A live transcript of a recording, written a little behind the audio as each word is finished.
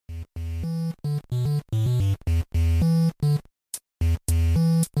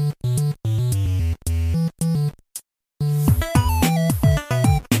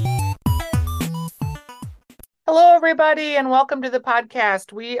everybody, and welcome to the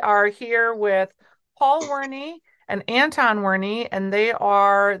podcast. We are here with Paul Werni and Anton Werni, and they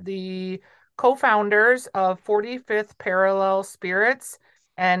are the co-founders of 45th Parallel Spirits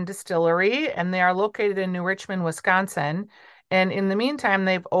and Distillery, and they are located in New Richmond, Wisconsin. And in the meantime,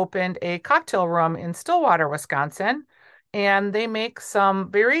 they've opened a cocktail room in Stillwater, Wisconsin, and they make some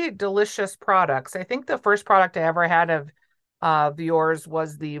very delicious products. I think the first product I ever had of yours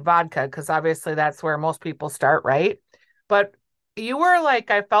was the vodka, because obviously that's where most people start, right? But you were like,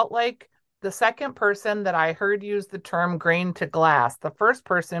 I felt like the second person that I heard use the term grain to glass, the first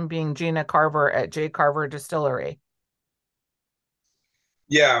person being Gina Carver at Carver Distillery.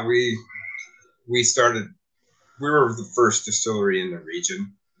 Yeah, we started. We were the first distillery in the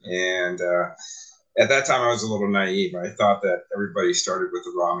region, and at that time I was a little naive. I thought that everybody started with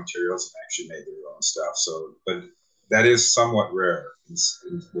the raw materials and actually made their own stuff. So, but that is somewhat rare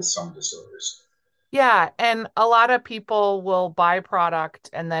with some distilleries. Yeah, and a lot of people will buy product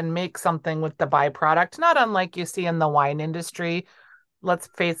and then make something with the byproduct, not unlike you see in the wine industry. Let's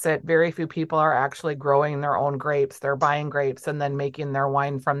face it, very few people are actually growing their own grapes. They're buying grapes and then making their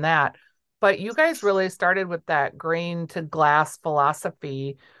wine from that. But you guys really started with that grain to glass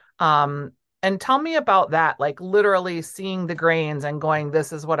philosophy. Um, and tell me about that, like literally seeing the grains and going,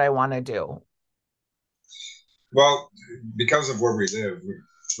 this is what I want to do. Well, because of where we live,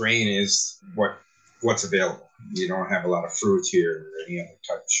 grain is what's available. You don't have a lot of fruit here or any other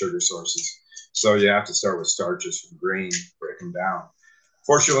type of sugar sources, so you have to start with starches from grain, break them down.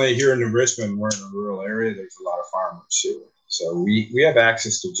 Fortunately, here in Richmond, we're in a rural area. There's a lot of farmers too, so we have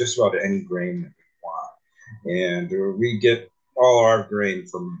access to just about any grain that we want, and we get all our grain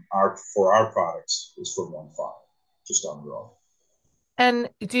from our products is from one farm, just on the road. And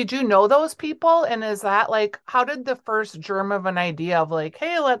did you know those people? And is that like, how did the first germ of an idea of like,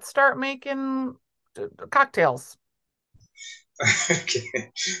 hey, let's start making cocktails?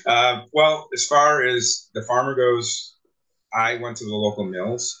 Okay. Well, as far as the farmer goes, I went to the local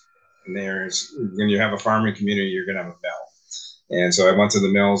mills, and there's when you have a farming community, you're going to have a mill. And so I went to the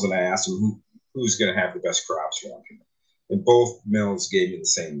mills and I asked them who's going to have the best crops around here. And both mills gave me the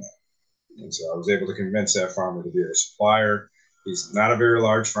same name. And so I was able to convince that farmer to be a supplier. He's not a very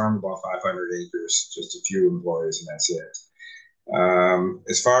large farm, about 500 acres, just a few employees, and that's it.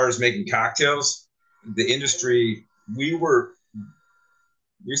 As far as making cocktails, the industry, we were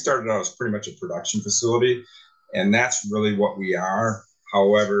we started out as pretty much a production facility, and that's really what we are.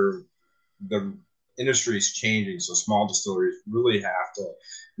 However, the industry is changing, so small distilleries really have to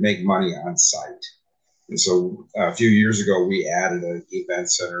make money on site. And so a few years ago, we added an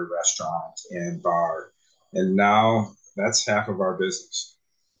event center, restaurant, and bar, and now that's half of our business.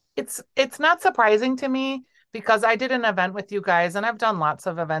 It's not surprising to me because I did an event with you guys and I've done lots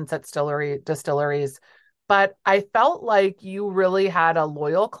of events at distilleries, but I felt like you really had a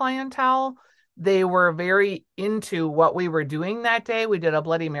loyal clientele. They were very into what we were doing that day. We did a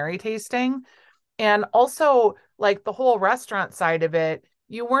Bloody Mary tasting. And also, like the whole restaurant side of it,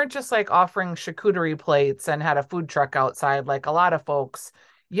 you weren't just like offering charcuterie plates and had a food truck outside like a lot of folks.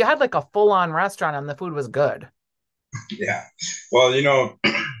 You had like a full-on restaurant and the food was good. Yeah. Well,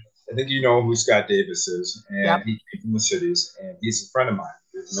 I think you know who Scott Davis is, and Yep. he came from the cities, and he's a friend of mine.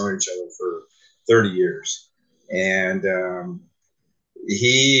 We've known each other for 30 years, and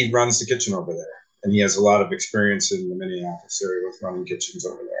he runs the kitchen over there, and he has a lot of experience in the Minneapolis area with running kitchens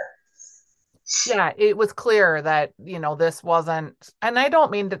over there. Yeah, it was clear that, this wasn't, and I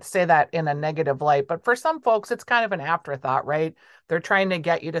don't mean to say that in a negative light, but for some folks, it's kind of an afterthought, right? They're trying to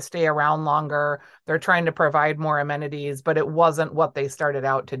get you to stay around longer. They're trying to provide more amenities, but it wasn't what they started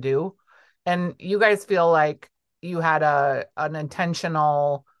out to do. And you guys feel like you had an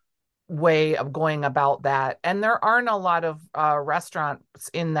intentional way of going about that. And there aren't a lot of restaurants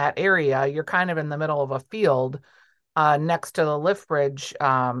in that area. You're kind of in the middle of a field next to the lift bridge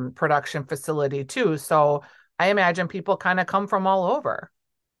production facility too. So I imagine people kind of come from all over.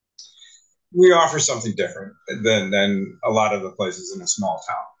 We offer something different than a lot of the places in a small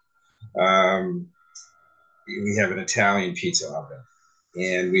town. We have an Italian pizza oven,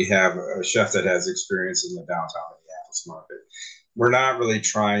 and we have a chef that has experience in the downtown Minneapolis market. We're not really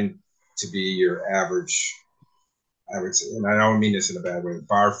trying to be your average, I would say, and I don't mean this in a bad way,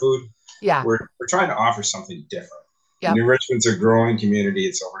 bar food. Yeah. We're trying to offer something different. Yep. New Richmond's a growing community.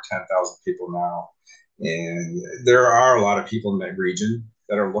 It's over 10,000 people now. And there are a lot of people in that region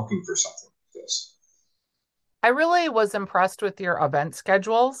that are looking for something like this. I really was impressed with your event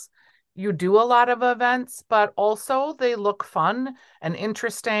schedules. You do a lot of events, but also they look fun and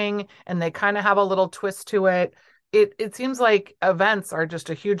interesting and they kind of have a little twist to it. It seems like events are just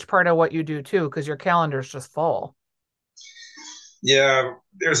a huge part of what you do too, because your calendar's just full. Yeah,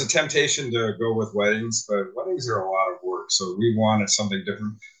 there's a temptation to go with weddings, but weddings are a lot of work. So we wanted something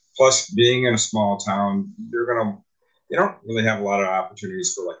different. Plus, being in a small town, you don't really have a lot of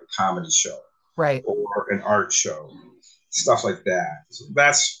opportunities for like a comedy show Right. or an art show, stuff like that. So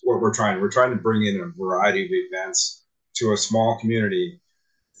that's what we're trying. We're trying to bring in a variety of events to a small community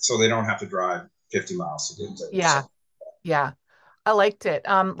so they don't have to drive 50 miles to get to Yeah. something. Yeah. I liked it.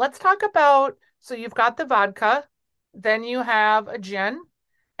 Let's talk about, so you've got the vodka, then you have a gin,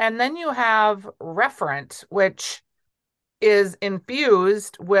 and then you have referent, which is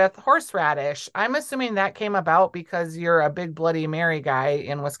infused with horseradish. I'm assuming that came about because you're a big Bloody Mary guy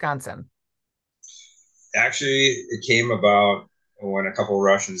in Wisconsin. Actually, it came about when a couple of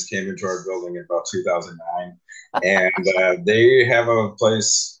Russians came into our building in about 2009, and they have a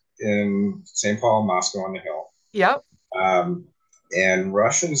place in St. Paul, Moscow on the Hill, Yep. um, and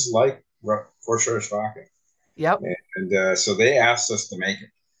Russians like horseradish vodka, Yep. and so they asked us to make it.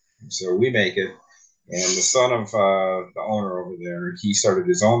 So we make it, and the son of the owner over there, he started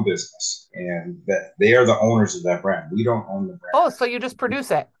his own business, and that they are the owners of that brand. We don't own the Oh, brand; so you just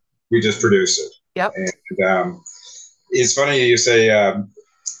produce it. we just produce it. Yep. And it's funny you say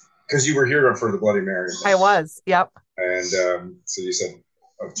because you were here for the Bloody Mary, I was. Yep. and so you said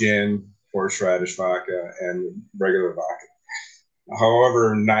of gin, horseradish vodka, and regular vodka.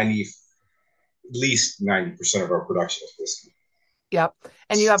 However, 90 at least 90% of our production is whiskey. Yep.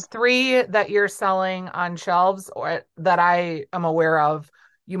 And you have three that you're selling on shelves or that I am aware of.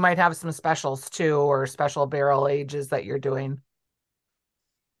 You might have some specials too, or special barrel ages that you're doing.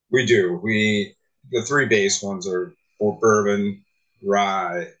 We do. We the three base ones are bourbon,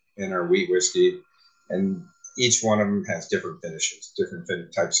 rye, and our wheat whiskey, and each one of them has different finishes, different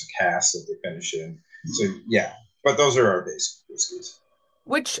types of casks that they finish in. So yeah, but those are our base whiskeys.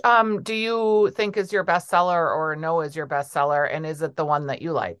 Which do you think is your best seller or know is your best seller? And is it the one that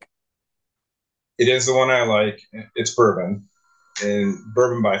you like? It is the one I like. It's bourbon, and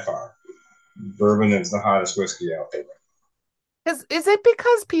bourbon by far. Bourbon is the hottest whiskey out there. Is it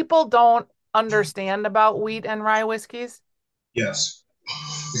because people don't understand about wheat and rye whiskeys? Yes.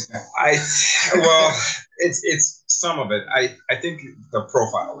 I well, it's some of it. I think the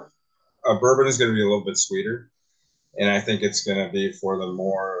profile. Bourbon is going to be a little bit sweeter, and I think it's going to be for the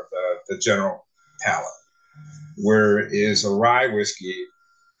more the general palate. Whereas a rye whiskey,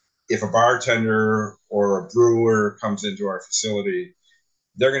 if a bartender or a brewer comes into our facility,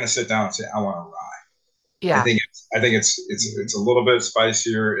 they're going to sit down and say, "I want a rye." Yeah. I think it's a little bit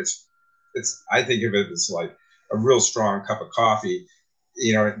spicier. It's I think of it as like a real strong cup of coffee.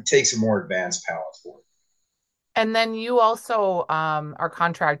 You know, it takes a more advanced palate for it. And then you also are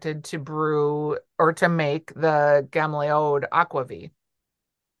contracted to brew or to make the Gamleode Aquavit.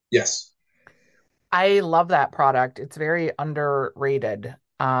 Yes. I love that product. It's very underrated.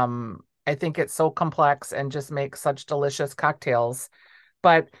 I think it's so complex and just makes such delicious cocktails.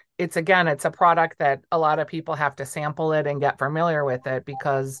 But it's again, it's a product that a lot of people have to sample it and get familiar with it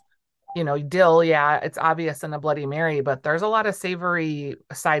because, dill, yeah, it's obvious in a Bloody Mary, but there's a lot of savory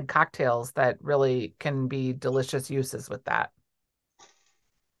side cocktails that really can be delicious uses with that.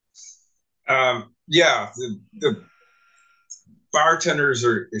 Yeah. The bartenders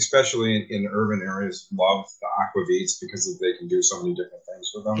are, especially in urban areas, love the aquavits because they can do so many different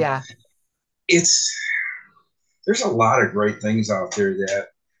things with them. Yeah. It's there's a lot of great things out there that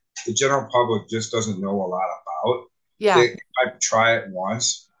the general public just doesn't know a lot about. Yeah. They might try it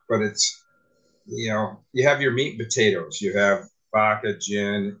once, but it's you have your meat and potatoes, you have vodka,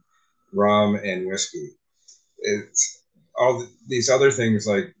 gin, rum, and whiskey. It's all these other things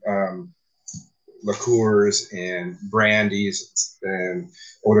like liqueurs and brandies and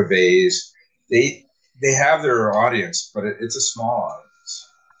eau de vase. They they have their audience, but it's a small audience,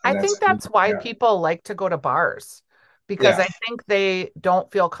 I and think that's that's why yeah, people like to go to bars because yeah, I think they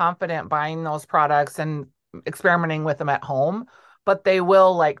don't feel confident buying those products and experimenting with them at home, but they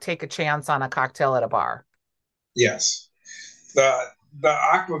will like take a chance on a cocktail at a bar. yes. The the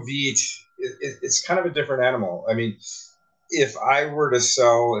aquavit, it's kind of a different animal. I mean, if I were to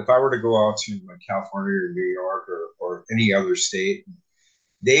go out to like California or New York or any other state,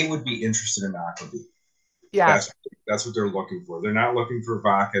 they would be interested in aquavit. Yeah. That's what they're looking for. They're not looking for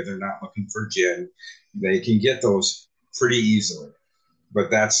vodka. They're not looking for gin. They can get those pretty easily, but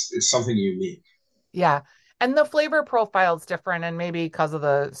it's something unique. Yeah. And the flavor profile is different. And maybe because of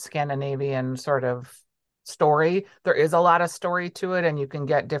the Scandinavian sort of story, there is a lot of story to it, and you can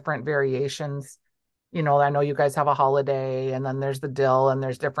get different variations. I know you guys have a holiday, and then there's the dill, and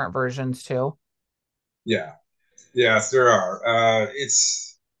there's different versions too. Yeah, yes, there are.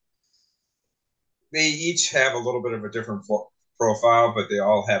 It's they each have a little bit of a different profile, but they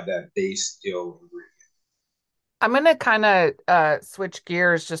all have that base still ingredient. I'm going to kind of switch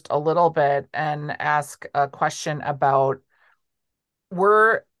gears just a little bit and ask a question about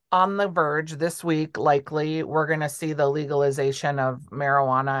we're on the verge this week, likely we're going to see the legalization of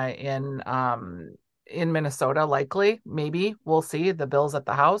marijuana in Minnesota, likely, maybe we'll see the bills at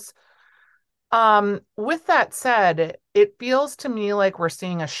the House. With that said, it feels to me like we're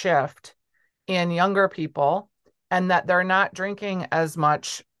seeing a shift in younger people and that they're not drinking as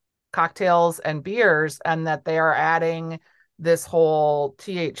much cocktails and beers and that they are adding this whole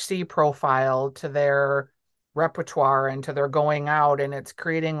THC profile to their repertoire and to their going out, and it's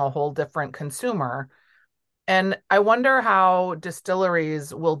creating a whole different consumer. And I wonder how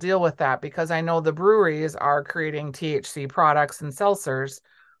distilleries will deal with that because I know the breweries are creating THC products and seltzers.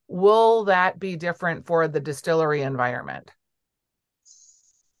 Will that be different for the distillery environment?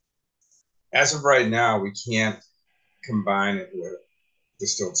 As of right now, we can't combine it with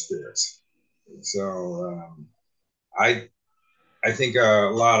distilled spirits. So I I think a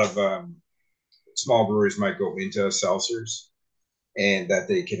lot of small breweries might go into seltzers and that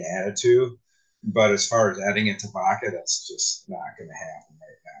they can add it to. But as far as adding it to vodka, that's just not going to happen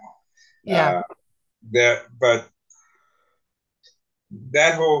right now. Yeah. But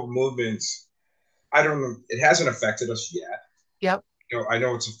that whole movement, I don't know, it hasn't affected us yet. Yep. I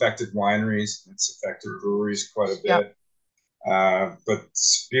know it's affected wineries, it's affected breweries quite a Yep. bit. But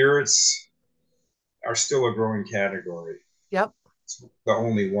spirits are still a growing category. Yep. It's the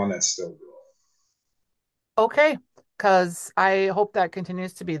only one that's still growing. Okay. Because I hope that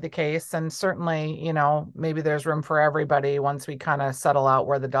continues to be the case. And certainly, maybe there's room for everybody once we kind of settle out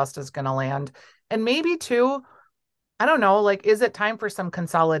where the dust is going to land. And maybe too, I don't know, like, is it time for some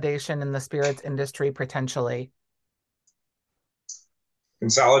consolidation in the spirits industry potentially?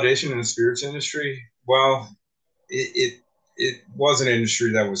 Consolidation in the spirits industry, well, it was an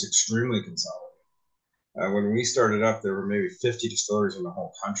industry that was extremely consolidated. When we started up, there were maybe 50 distilleries in the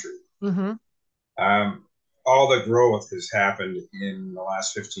whole country. Mm-hmm. Um, all the growth has happened in the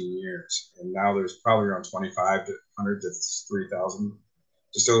last 15 years, and now there's probably around 25 to 100 to 3,000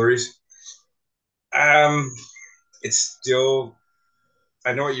 distilleries. Um, it's still,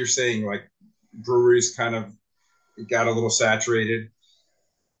 I know what you're saying, like breweries kind of got a little saturated.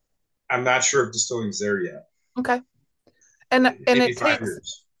 I'm not sure if distilling's there yet. Okay. And Maybe it five takes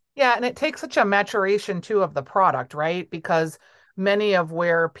years. Yeah, and it takes such a maturation too of the product, right? Because many of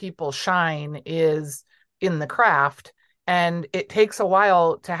where people shine is in the craft. And it takes a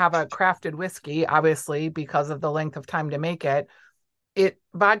while to have a crafted whiskey, obviously, because of the length of time to make it.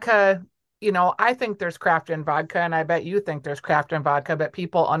 Vodka, I think there's craft in vodka, and I bet you think there's craft in vodka, but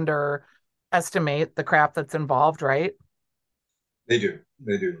people underestimate the craft that's involved, right? They do.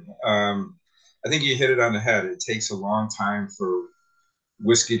 They do. I think you hit it on the head. It takes a long time for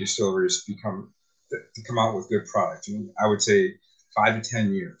whiskey distilleries to come out with good product. I mean, I would say 5 to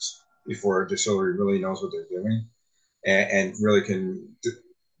 10 years before a distillery really knows what they're doing and really can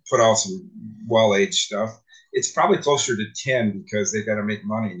put out some well-aged stuff. It's probably closer to 10 because they got to make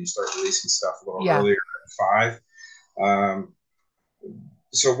money and you start releasing stuff a little Yeah. earlier than 5. Um,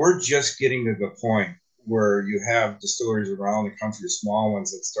 so we're just getting to the point where you have distilleries around the country, small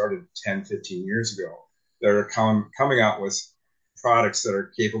ones that started 10, 15 years ago, that are coming out with products that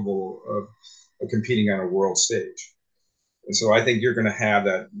are capable of competing on a world stage. And so I think you're going to have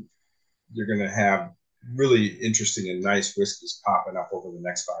that. You're going to have really interesting and nice whiskeys popping up over the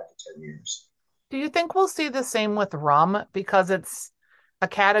next 5 to 10 years. Do you think we'll see the same with rum? Because it's a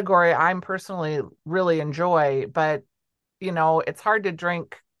category I'm personally really enjoy, but it's hard to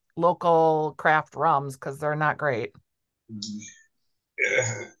drink local craft rums because they're not great.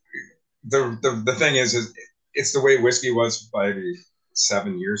 The thing is it's the way whiskey was 5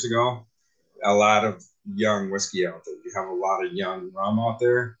 7 years ago. A lot of young whiskey out there. You have a lot of young rum out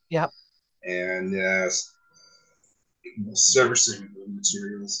there, Yep. and Servicing the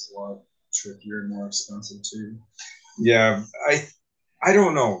materials is a lot trickier and more expensive too. yeah, I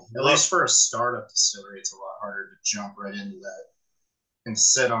don't know. At least for a startup distillery, it's a lot harder to jump right into that and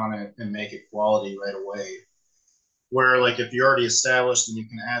sit on it and make it quality right away. Where like if you're already established and you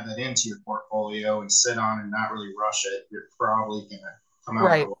can add that into your portfolio and sit on and not really rush it, you're probably gonna come out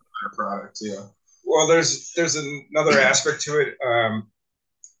with Right. a lot better product too. Well, there's another aspect to it. A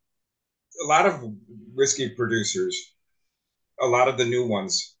lot of whiskey producers, a lot of the new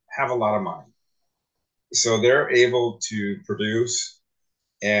ones have a lot of money, so they're able to produce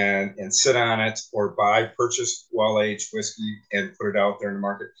and sit on it or purchase well aged whiskey and put it out there in the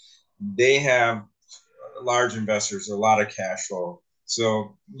market. They have large investors, a lot of cash flow.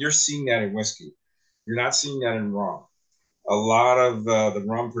 So you're seeing that in whiskey. You're not seeing that in rum. a lot of the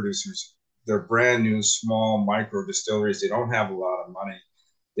rum producers, they're brand new, small micro distilleries. They don't have a lot of money.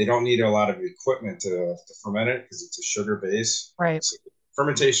 They don't need a lot of equipment to ferment it because it's a sugar base. Right. So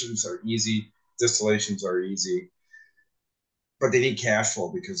fermentations are easy, distillations are easy, but they need cash flow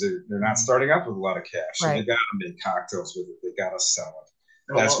because they're not starting up with a lot of cash. And Right. they got to make cocktails with it. They got to sell it.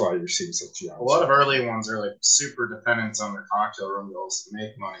 That's why you're seeing such young. A lot of early ones are like super dependent on their cocktail rum bills to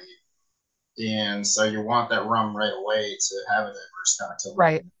make money. And so you want that rum right away to have a diverse cocktail.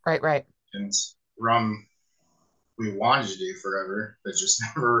 Right, right. And rum we wanted to do forever, but just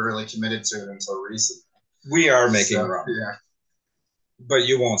never really committed to it until recently. We are making rum. Yeah. But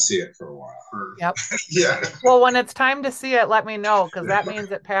you won't see it for a while. Yep. Yeah. Well, when it's time to see it, let me know, because that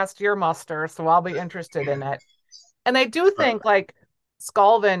means it passed your muster, so I'll be interested in it. And I do think like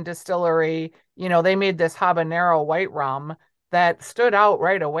Sculvin Distillery, they made this habanero white rum that stood out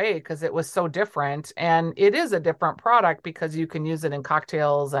right away because it was so different. And it is a different product because you can use it in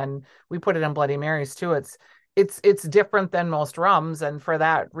cocktails, and we put it in Bloody Marys too. It's different than most rums, and for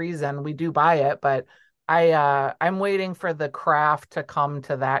that reason we do buy it. But I'm waiting for the craft to come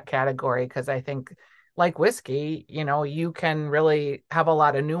to that category because I think like whiskey, you can really have a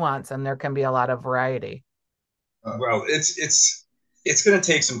lot of nuance and there can be a lot of variety. Well, it's going to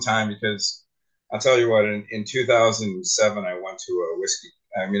take some time because I'll tell you what. In 2007, I went to a whiskey.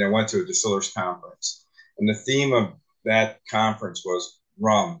 I went to a distillers conference, and the theme of that conference was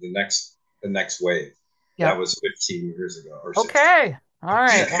rum. The next wave. Yep. That was 15 years ago or 16. Okay. All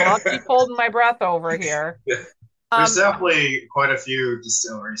right. Well, I'll keep holding my breath over here. Yeah. There's definitely quite a few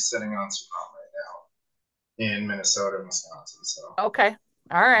distilleries sitting on some rum right now in Minnesota and Wisconsin. So okay.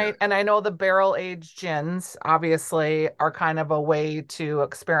 All right. Yeah. And I know the barrel aged gins obviously are kind of a way to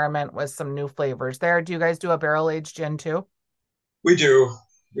experiment with some new flavors there. Do you guys do a barrel aged gin too? We do,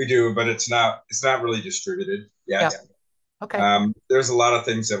 but it's not really distributed yet. Yep. Okay. There's a lot of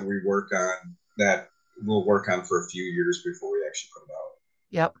things that we work on that we'll work on for a few years before we actually put it out.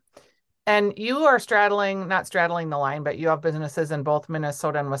 Yep. And you are not straddling the line, but you have businesses in both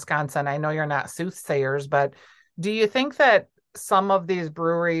Minnesota and Wisconsin. I know you're not soothsayers, but do you think that some of these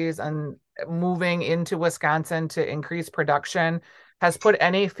breweries and moving into Wisconsin to increase production has put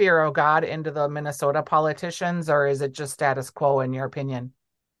any fear of God into the Minnesota politicians, or is it just status quo in your opinion?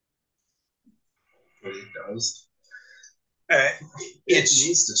 It does. It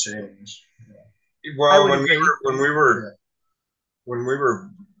needs to change. Well, when we were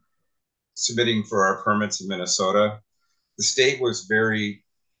submitting for our permits in Minnesota, the state was very,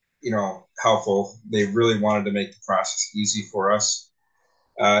 helpful. They really wanted to make the process easy for us.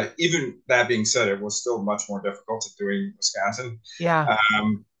 Even that being said, it was still much more difficult than doing Wisconsin. Yeah.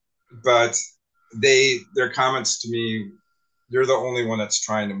 But their comments to me, you're the only one that's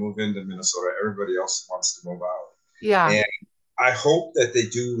trying to move into Minnesota. Everybody else wants to move out. Yeah. And I hope that they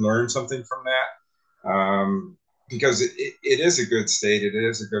do learn something from that. Because it is a good state. It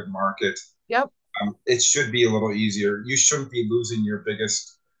is a good market. Yep. It should be a little easier. You shouldn't be losing your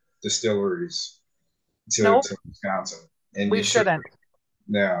biggest distilleries to Wisconsin. And we shouldn't.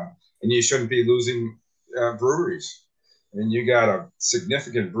 Yeah. And you shouldn't be losing breweries. I mean, you got a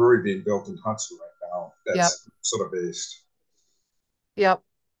significant brewery being built in Hudson right now that's sort of based. Yep.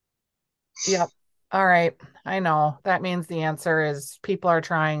 All right. I know. That means the answer is people are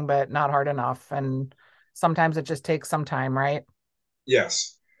trying, but not hard enough. And sometimes it just takes some time, right?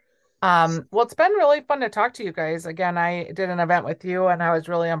 Yes. Well, it's been really fun to talk to you guys. Again, I did an event with you and I was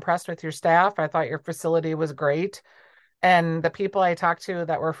really impressed with your staff. I thought your facility was great. And the people I talked to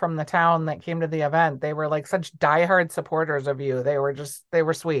that were from the town that came to the event, they were like such diehard supporters of you. They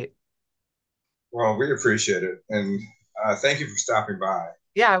were sweet. Well, we appreciate it. And thank you for stopping by.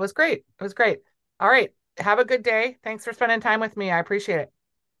 Yeah, it was great. All right. Have a good day. Thanks for spending time with me. I appreciate it.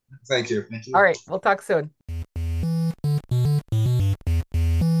 Thank you. All right. We'll talk soon.